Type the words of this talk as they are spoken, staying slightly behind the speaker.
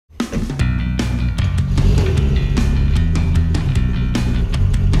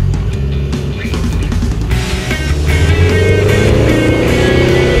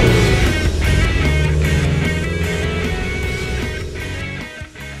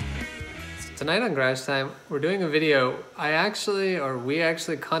Tonight on Garage Time, we're doing a video. We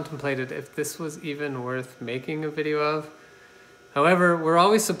actually contemplated if this was even worth making a video of. However, we're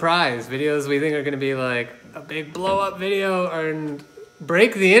always surprised. Videos we think are going to be like a big blow up video and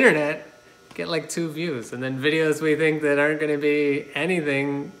break the internet get like 2 views. And then videos we think that aren't going to be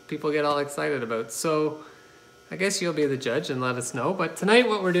anything, people get all excited about. So I guess you'll be the judge and let us know. But tonight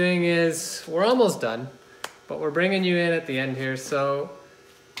what we're doing is, we're almost done, but we're bringing you in at the end here. So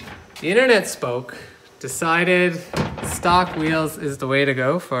the internet spoke, decided stock wheels is the way to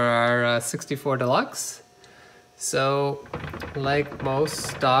go for our 64 Deluxe. So, like most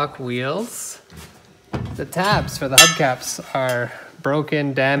stock wheels, the tabs for the hubcaps are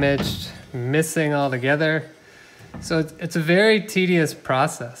broken, damaged, missing altogether. So it's a very tedious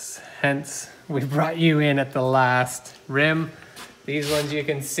process. Hence, we brought you in at the last rim. These ones you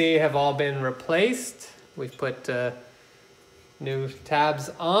can see have all been replaced. We've put new tabs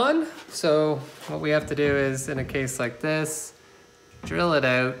on. So what we have to do is, in a case like this, drill it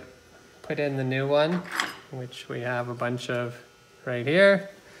out, put in the new one, which we have a bunch of right here,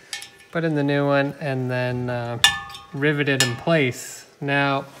 put in the new one, and then rivet it in place.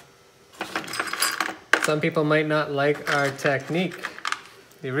 Now, some people might not like our technique.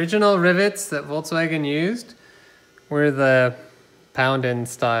 The original rivets that Volkswagen used were the pound-in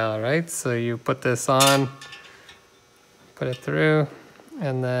style, right? So you put this on, put it through,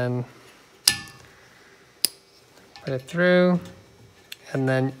 and then put it through, and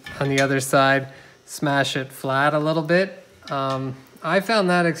then on the other side, smash it flat a little bit. I found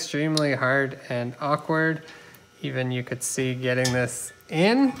that extremely hard and awkward. Even you could see getting this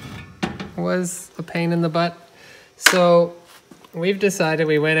in was a pain in the butt. So we've decided,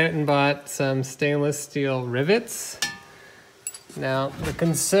 we went out and bought some stainless steel rivets. Now the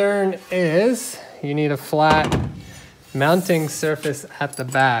concern is you need a flat mounting surface at the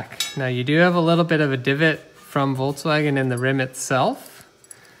back. Now you do have a little bit of a divot from Volkswagen in the rim itself.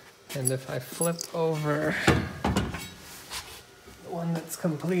 And if I flip over the one that's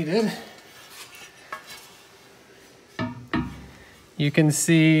completed, you can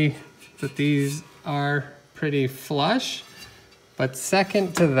see that these are pretty flush. But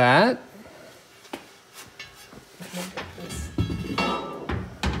second to that,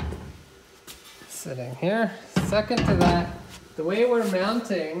 sitting here, second to that, the way we're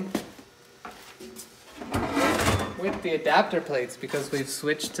mounting with the adapter plates, because we've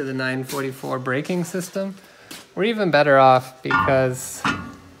switched to the 944 braking system, we're even better off because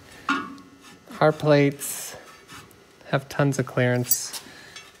our plates have tons of clearance.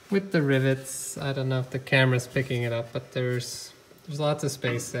 With the rivets, I don't know if the camera's picking it up, but there's lots of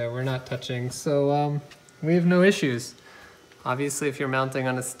space there. We're not touching, so we have no issues. Obviously, if you're mounting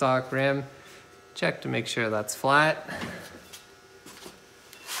on a stock rim, check to make sure that's flat.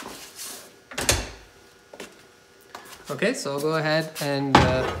 Okay, so I'll go ahead and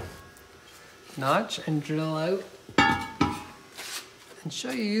notch and drill out and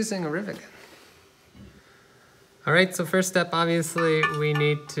show you using a rivet gun. All right, so first step, obviously, we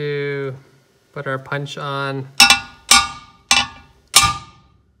need to put our punch on.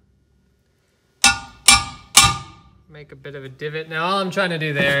 Make a bit of a divot. Now, all I'm trying to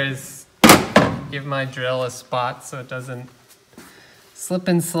do there is give my drill a spot so it doesn't slip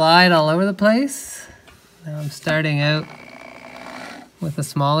and slide all over the place. Now I'm starting out with a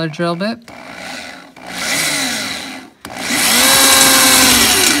smaller drill bit.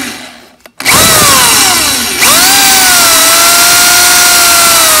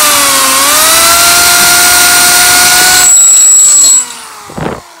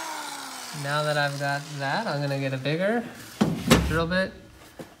 Now that I've got that, I'm gonna get a bigger drill bit,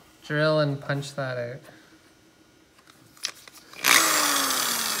 drill and punch that out.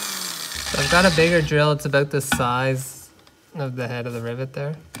 So I've got a bigger drill, it's about the size of the head of the rivet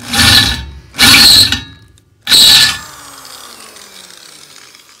there.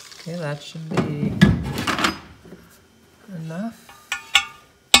 Okay, that should be enough.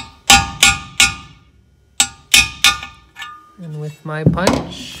 And with my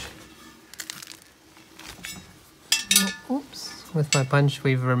punch, with my punch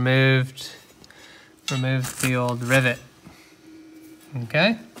we've removed the old rivet.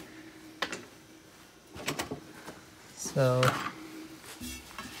 Okay? So,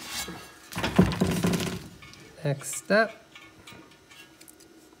 next step.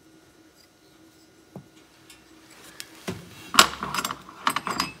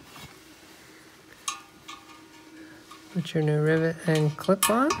 Put your new rivet and clip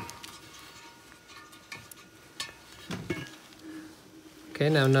on. Okay,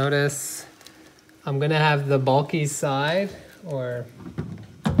 now notice I'm gonna have the bulky side, or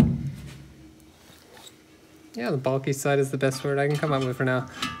yeah, the bulky side is the best word I can come up with for now.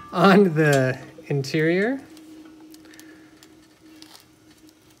 On the interior,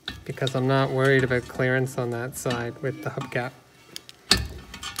 because I'm not worried about clearance on that side with the hubcap.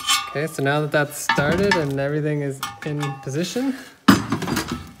 Okay, so now that that's started and everything is in position,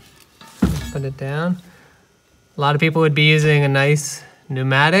 put it down. A lot of people would be using a nice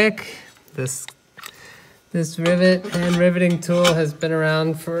pneumatic. This rivet hand riveting tool has been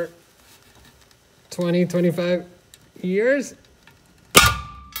around for 20, 25 years.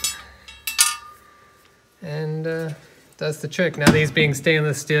 And does the trick. Now these being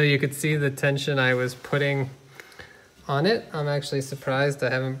stainless steel, you could see the tension I was putting on it. I'm actually surprised I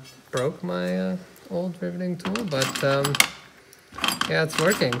haven't broke my old riveting tool, but yeah, it's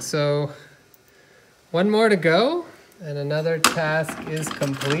working. So one more to go and another task is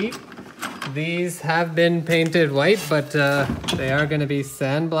complete. These have been painted white, but they are going to be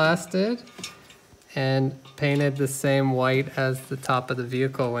sandblasted and painted the same white as the top of the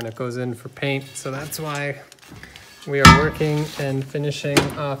vehicle when it goes in for paint. So that's why we are working and finishing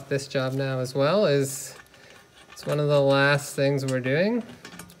off this job now as well. It's one of the last things we're doing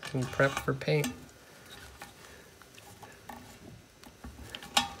and prep for paint.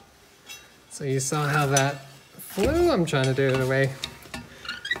 So you saw how that flew. I'm trying to do it away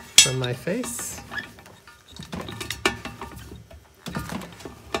from my face.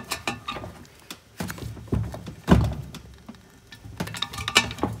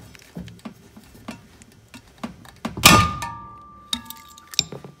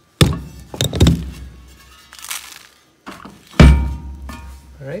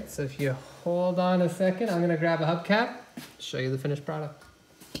 All right, so if you hold on a second, I'm gonna grab a hubcap, show you the finished product.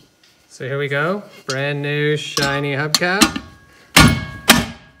 So here we go, brand new shiny hubcap.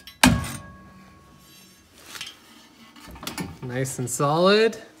 Nice and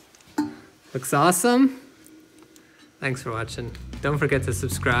solid, looks awesome. Thanks for watching. Don't forget to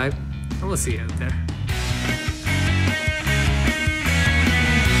subscribe, and we'll see you out there.